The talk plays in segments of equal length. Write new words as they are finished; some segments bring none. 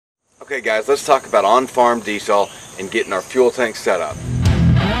Okay guys, let's talk about on-farm diesel and getting our fuel tank set up.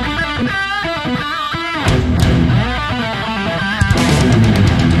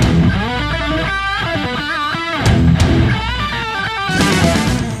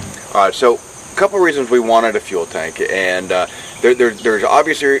 Alright, so a couple reasons we wanted a fuel tank, and there's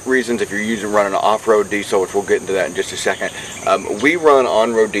obvious reasons if you're running an off-road diesel, which we'll get into that in just a second. We run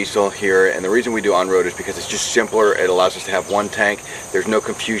on-road diesel here, and the reason we do on-road is because it's just simpler. It allows us to have one tank. There's no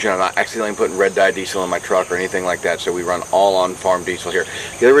confusion. I'm not accidentally putting red dye diesel in my truck or anything like that, so we run all on-farm diesel here.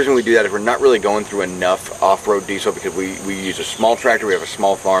 The other reason we do that is we're not really going through enough off-road diesel because we use a small tractor, we have a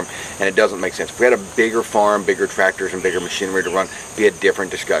small farm, and it doesn't make sense. If we had a bigger farm, bigger tractors, and bigger machinery to run, it'd be a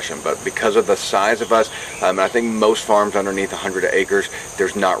different discussion. But because of the size of us, and I think most farms underneath 100 acres,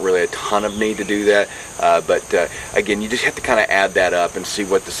 there's not really a ton of need to do that. Again, you just have to kind of add that up and see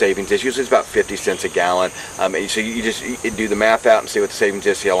what the savings is. Usually it's about 50 cents a gallon. And so you just do the math out and see what the savings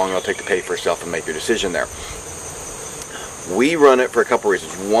is, see how long it'll take to pay for itself, and make your decision there. We run it for a couple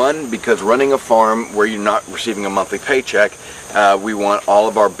reasons. One, because running a farm where you're not receiving a monthly paycheck, we want all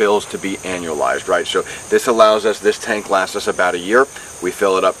of our bills to be annualized, right? So this allows us, this tank lasts us about a year. We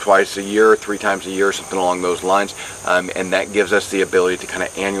fill it up twice a year, 3 times a year, something along those lines, and that gives us the ability to kind of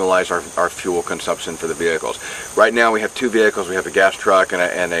annualize our fuel consumption for the vehicles. Right now we have 2 vehicles. We have a gas truck and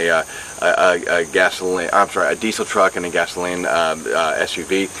a diesel truck and a gasoline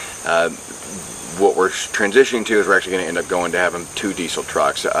SUV. What we're transitioning to is we're actually going to end up going to having 2 diesel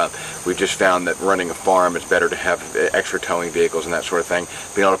trucks. We've just found that running a farm, it's better to have extra towing vehicles and that sort of thing.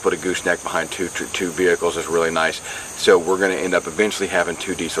 Being able to put a gooseneck behind two vehicles is really nice. So we're going to end up eventually having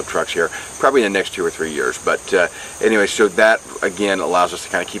 2 diesel trucks here, probably in the next 2 or 3 years. But anyway, so that again allows us to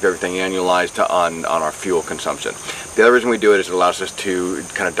kind of keep everything annualized on our fuel consumption. The other reason we do it is it allows us to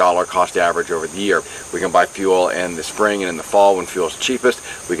kind of dollar cost average over the year. We can buy fuel in the spring and in the fall when fuel is cheapest.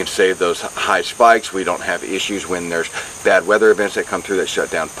 We can save those high spikes. We don't have issues when there's bad weather events that come through that shut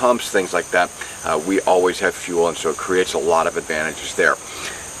down pumps, things like that. We always have fuel, and so it creates a lot of advantages there.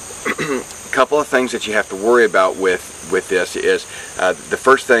 A couple of things that you have to worry about with this is the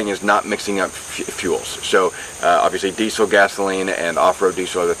first thing is not mixing up fuels. So obviously diesel, gasoline, and off-road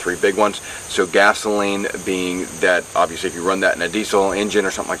diesel are the 3 big ones. So gasoline being that obviously if you run that in a diesel engine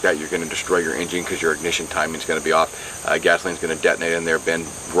or something like that, you're going to destroy your engine because your ignition timing is going to be off. Gasoline is going to detonate in there, bend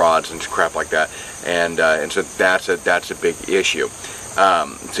rods and crap like that, and so that's a big issue.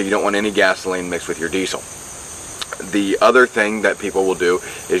 So you don't want any gasoline mixed with your diesel. The other thing that people will do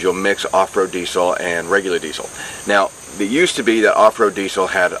is you'll mix off-road diesel and regular diesel. Now, it used to be that off-road diesel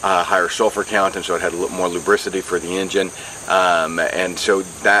had a higher sulfur count, and so it had a little more lubricity for the engine, and so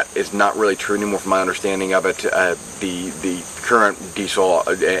that is not really true anymore from my understanding of it. The current diesel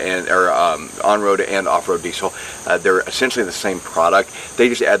on-road and off-road diesel, they're essentially the same product. They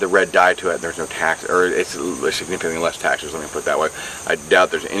just add the red dye to it, and there's no tax, or it's significantly less taxes, let me put it that way. I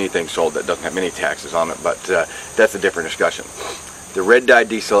doubt there's anything sold that doesn't have any taxes on it, but that's a different discussion. The red dye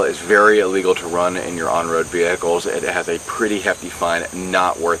diesel is very illegal to run in your on-road vehicles. It has a pretty hefty fine.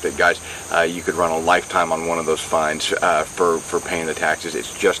 Not worth it, guys. You could run a lifetime on one of those fines for paying the taxes.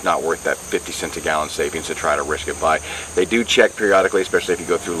 It's just not worth that 50 cents a gallon savings to try to risk it by. They do check periodically, especially if you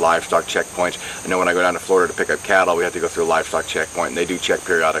go through livestock checkpoints. I know when I go down to Florida to pick up cattle, we have to go through a livestock checkpoint, and they do check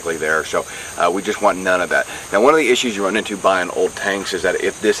periodically there. So we just want none of that. Now, one of the issues you run into buying old tanks is that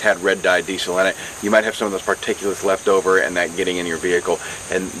if this had red dye diesel in it, you might have some of those particulates left over and that getting in your vehicle,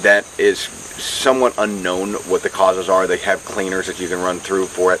 and that is somewhat unknown what the causes are. They have cleaners that you can run through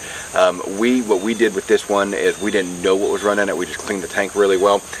for it. What we did with this one is we didn't know what was running in it. We just cleaned the tank really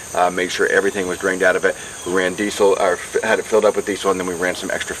well, made sure everything was drained out of it. We ran diesel, or had it filled up with diesel, and then we ran some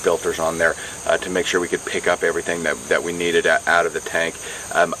extra filters on there to make sure we could pick up everything that we needed out of the tank.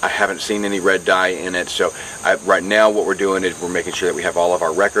 I haven't seen any red dye in it, so right now what we're doing is we're making sure that we have all of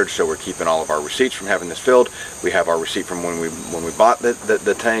our records, so we're keeping all of our receipts from having this filled. We have our receipt from when we bought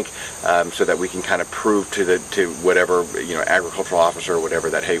the tank, so that we can kind of prove to whatever, agricultural officer or whatever,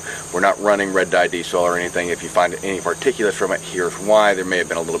 that hey, we're not running red dye diesel or anything. If you find any particulates from it, here's why. There may have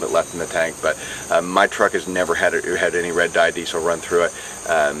been a little bit left in the tank, but my truck has never had any red dye diesel run through it,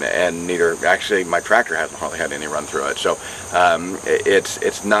 and neither, actually, my tractor hasn't hardly had any run through it. So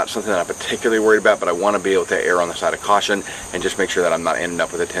it's not something that I'm particularly worried about, but I want to be able to err on the side of caution and just make sure that I'm not ending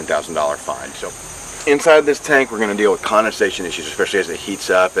up with a $10,000 fine. So inside this tank, we're going to deal with condensation issues, especially as it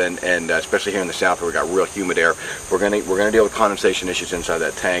heats up, and especially here in the south where we got real humid air. We're going to deal with condensation issues inside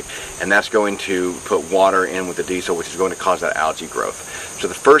that tank, and that's going to put water in with the diesel, which is going to cause that algae growth. So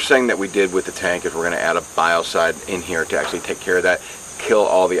the first thing that we did with the tank is we're going to add a biocide in here to actually take care of that. kill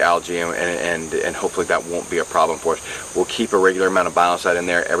all the algae, and hopefully that won't be a problem for us. We'll keep a regular amount of biocide in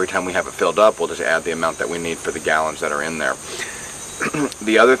there. Every time we have it filled up, we'll just add the amount that we need for the gallons that are in there.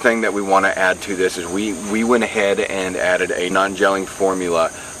 The other thing that we want to add to this is we went ahead and added a non-gelling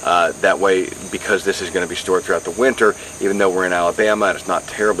formula. That way, because this is going to be stored throughout the winter, even though we're in Alabama and it's not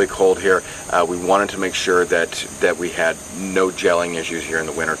terribly cold here, we wanted to make sure that we had no gelling issues here in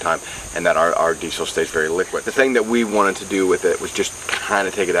the winter time, and that our diesel stays very liquid. The thing that we wanted to do with it was just kind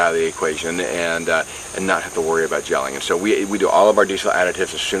of take it out of the equation and not have to worry about gelling. And so we do all of our diesel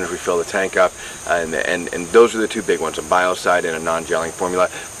additives as soon as we fill the tank up, and those are the two big ones, a biocide and a non-gelling formula.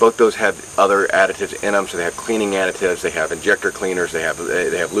 Both those have other additives in them, so they have cleaning additives, they have injector cleaners, they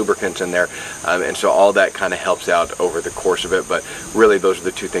have lubricants in there, and so all that kind of helps out over the course of it. But really, those are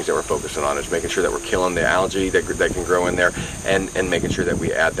the two things that we're focusing on, is making sure that we're killing the algae that can grow in there, and making sure that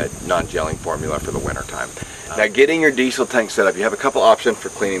we add that non-gelling formula for the winter time. Now, getting your diesel tank set up, you have a couple options for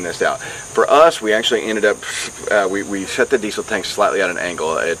cleaning this out. For us, we actually ended up, we set the diesel tank slightly at an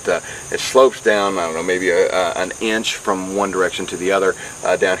angle. It slopes down, I don't know, maybe an inch from one direction to the other,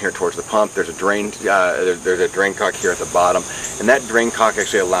 down here towards the pump. There's a drain cock here at the bottom, and that drain cock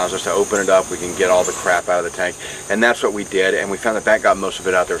actually allows us to open it up. We can get all the crap out of the tank, and that's what we did, and we found that got most of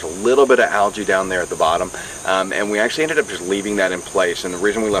it out. There's a little bit of algae down there at the bottom, and we actually ended up just leaving that in place. And the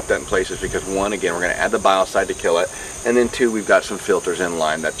reason we left that in place is because, one, again, we're going to add the biocide to kill it, and then two, we've got some filters in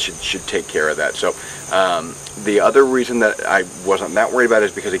line that should take care of that. So the other reason that I wasn't that worried about it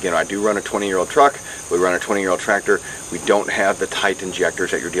is because, again, I do run a 20-year-old truck, we run a 20-year-old tractor. We don't have the tight injectors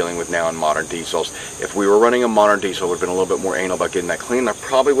that you're dealing with now in modern diesels. If we were running a modern diesel, it would have been a little bit more anal about getting that clean. I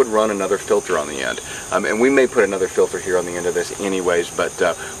probably would run another filter on the end, and we may put another filter here on the end of this anyways, but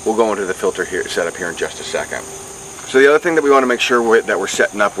we'll go into the filter here setup here in just a second. So the other thing that we want to make sure that we're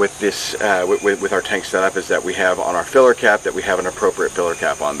setting up with this, with our tank setup, is that we have on our filler cap, that we have an appropriate filler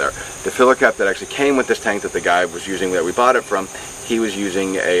cap on there. The filler cap that actually came with this tank that the guy was using, that we bought it from, he was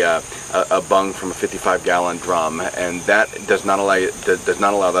using a bung from a 55-gallon drum, and that does not allow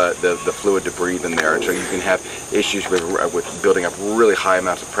the fluid to breathe in there, and so you can have issues with building up really high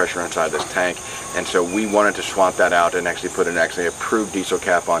amounts of pressure inside this tank. And so we wanted to swap that out and actually put an approved diesel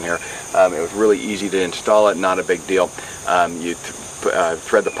cap on here. It was really easy to install it, not a big deal. You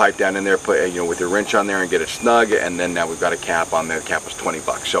thread the pipe down in there, put with your wrench on there and get it snug, and then now we've got a cap on there. The cap was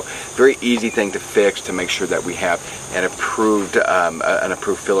 $20. So very easy thing to fix, to make sure that we have an approved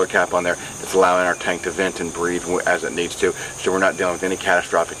filler cap on there that's allowing our tank to vent and breathe as it needs to. So we're not dealing with any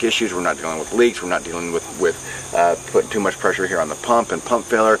catastrophic issues. We're not dealing with leaks. We're not dealing with putting too much pressure here on the pump and pump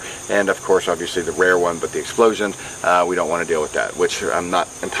filler, and of course, obviously the rare one, but the explosions. We don't want to deal with that, which I'm not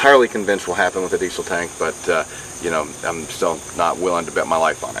entirely convinced will happen with a diesel tank, but I'm still not willing to bet my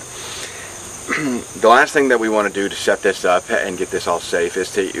life on it. The last thing that we want to do to set this up and get this all safe is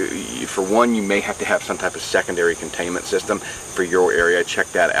for one, you may have to have some type of secondary containment system for your area. Check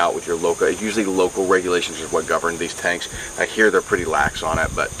that out with your local. Usually local regulations is what govern these tanks. Here they're pretty lax on it,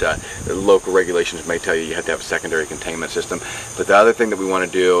 but the local regulations may tell you have to have a secondary containment system. But the other thing that we want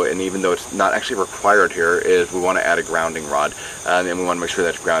to do, and even though it's not actually required here, is we want to add a grounding rod, and we want to make sure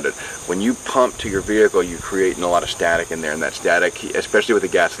that's grounded. When you pump to your vehicle, you create a lot of static in there, and that static, especially with the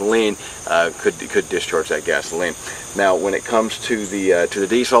gasoline, could discharge that gasoline. Now, when it comes to the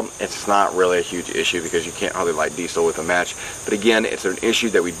diesel, it's not really a huge issue because you can't hardly light diesel with a match. But again, it's an issue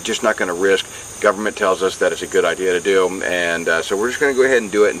that we're just not going to risk. Government tells us that it's a good idea to do, and so we're just going to go ahead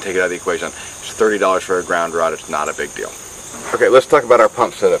and do it and take it out of the equation. It's $30 for a ground rod. It's not a big deal. Okay, let's talk about our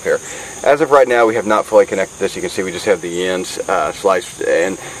pump setup here. As of right now, we have not fully connected this. You can see we just have the ends sliced,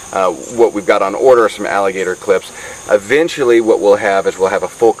 and what we've got on order are some alligator clips. Eventually, what we'll have is we'll have a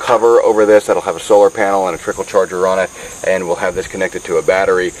full cover over this that'll have a solar panel and a trickle charger on it, and we'll have this connected to a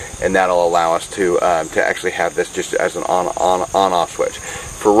battery, and that'll allow us to actually have this just as an on-off switch.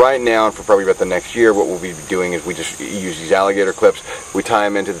 For right now, and for probably about the next year, what we'll be doing is we just use these alligator clips, we tie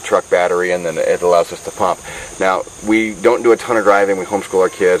them into the truck battery, and then it allows us to pump. Now, we don't do a ton of driving. We homeschool our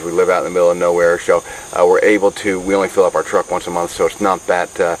kids. We live out in the middle of nowhere, so we only fill up our truck once a month, so it's not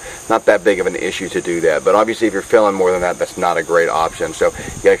that big of an issue to do that. But obviously, if you're filling more than that, that's not a great option. So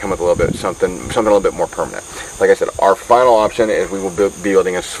you got to come with a little bit something a little bit more permanent. Like I said, our final option is we will be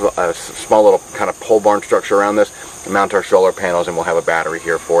building a small little kind of pole barn structure around this, mount our solar panels, and we'll have a battery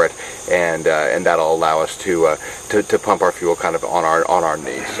here for it, and that'll allow us to pump our fuel kind of on our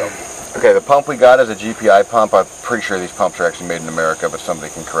needs. So. Okay, the pump we got is a GPI pump. I'm pretty sure these pumps are actually made in America, but somebody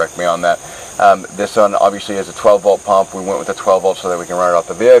can correct me on that. This one obviously is a 12-volt pump. We went with the 12 volts so that we can run it off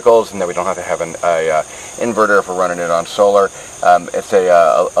the vehicles, and then we don't have to have an inverter if we're running it on solar. It's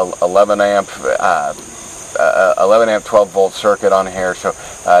a 11 amp 11 amp 12 volt circuit on here, so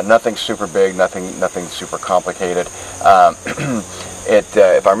nothing super big, nothing super complicated.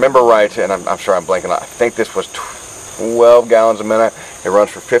 If I remember right, and I'm sure I'm blanking, I think this was 12 gallons a minute. It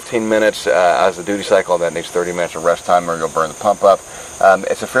runs for 15 minutes as the duty cycle, and that needs 30 minutes of rest time or you'll burn the pump up.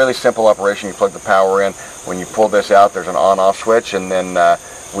 It's a fairly simple operation. You plug the power in. When you pull this out, there's an on-off switch, and then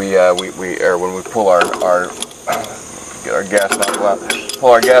when we pull our get our gas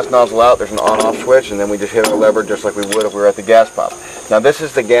nozzle out, there's an on-off switch, and then we just hit our lever just like we would if we were at the gas pump. Now this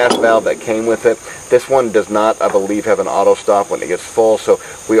is the gas valve that came with it. This one does not, I believe, have an auto stop when it gets full, so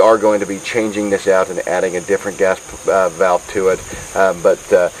we are going to be changing this out and adding a different gas valve to it.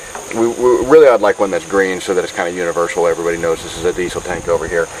 I'd like one that's green so that it's kind of universal. Everybody knows this is a diesel tank over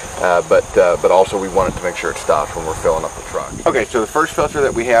here. But also we wanted to make sure it stops when we're filling up the truck. Okay, so the first filter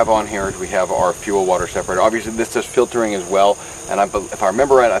that we have on here is we have our fuel water separator. Obviously this does filtering as well, and if I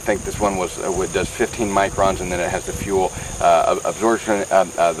remember right, I think this one does 15 microns, and then it has the fuel absorption,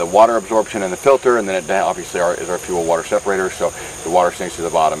 the water absorption and the filter, and then it obviously is our fuel water separator, so the water sinks to the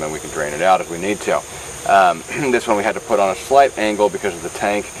bottom and we can drain it out if we need to. This one we had to put on a slight angle because of the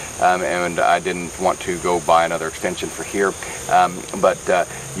tank, and I didn't want to go buy another extension for here, but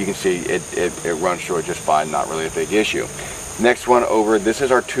you can see it runs through it just fine, not really a big issue. Next one over, this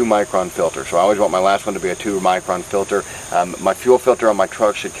is our 2 micron filter. So I always want my last one to be a 2 micron filter. My fuel filter on my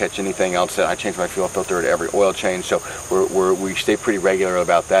truck should catch anything else. I change my fuel filter at every oil change, so we stay pretty regular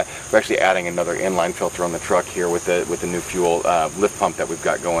about that. We're actually adding another inline filter on the truck here with the new fuel lift pump that we've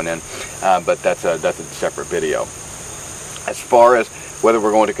got going in, but that's a separate video. As far as whether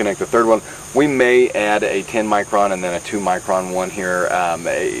we're going to connect the third one, we may add a 10 micron and then a 2 micron one here.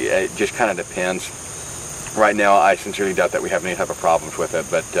 It just kind of depends. Right now, I sincerely doubt that we have any type of problems with it,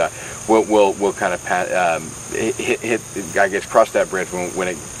 but we'll kind of I guess cross that bridge when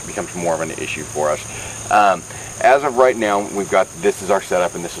it becomes more of an issue for us. As of right now, this is our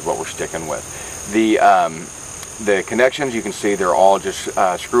setup, and this is what we're sticking with. The connections, you can see they're all just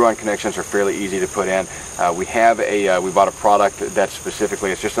screw-on connections. Are fairly easy to put in. We bought a product that's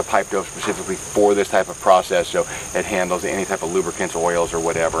it's just a pipe dope specifically for this type of process, so it handles any type of lubricants, oils, or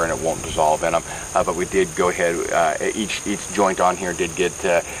whatever, and it won't dissolve in them. But we did go ahead, each joint on here did get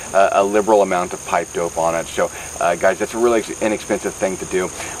a liberal amount of pipe dope on it. So guys, that's a really inexpensive thing to do.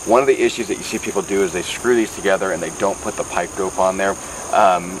 One of the issues that you see people do is they screw these together and they don't put the pipe dope on there.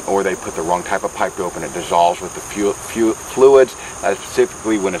 Or they put the wrong type of pipe dope and it dissolves with the fluids,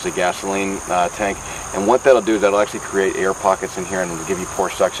 specifically when it's a gasoline tank. And what that'll do is that'll actually create air pockets in here and it'll give you poor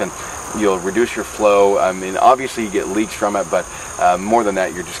suction. You'll reduce your flow. I mean, obviously you get leaks from it, but more than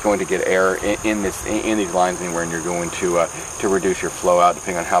that, you're just going to get air in these lines anywhere, and you're going to reduce your flow out.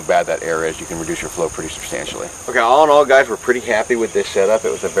 Depending on how bad that air is, you can reduce your flow pretty substantially. Okay, all in all, guys, we're pretty happy with this setup.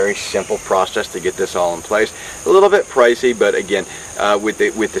 It was a very simple process to get this all in place. A little bit pricey, but again, with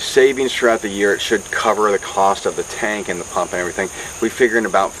the savings throughout the year, it should cover the cost of the tank and the pump and everything. We figure in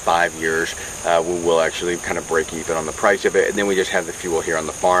about 5 years, we'll actually kind of break even on the price of it, and then we just have the fuel here on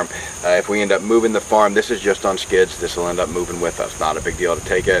the farm. If we end up moving the farm, this is just on skids. This will end up moving with us. Not a big deal to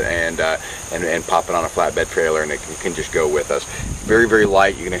take it and pop it on a flatbed trailer, and it can just go with us. Very, very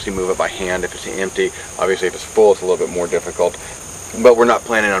light. You can actually move it by hand if it's empty. Obviously, if it's full, it's a little bit more difficult. But we're not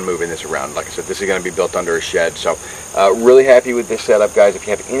planning on moving this around. Like I said, this is going to be built under a shed. So really happy with this setup, guys. If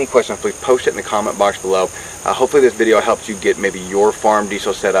you have any questions, please post it in the comment box below. Hopefully this video helps you get maybe your farm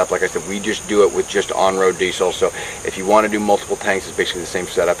diesel set up. Like I said, we just do it with just on-road diesel. So if you want to do multiple tanks, it's basically the same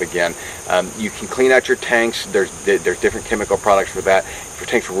setup again. You can clean out your tanks. There's different chemical products for that. If your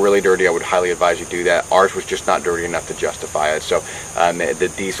tank's really dirty, I would highly advise you do that. Ours was just not dirty enough to justify it. So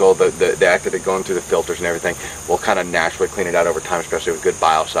the diesel, the act of it going through the filters and everything will kind of naturally clean it out over time, especially with good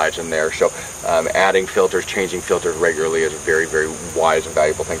biocides in there. So adding filters, changing filters regularly is a very, very wise and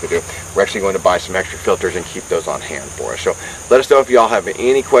valuable thing to do. We're actually going to buy some extra filters and keep those on hand for us. So let us know if y'all have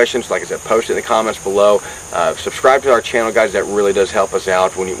any questions. Like I said, post it in the comments below. Subscribe to our channel, guys. That really does help us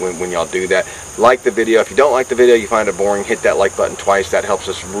out when y'all do that. Like the video. If you don't like the video, you find it boring, hit that like button twice. That helps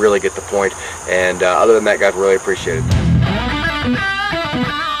us really get the point. And other than that, guys, really appreciate it.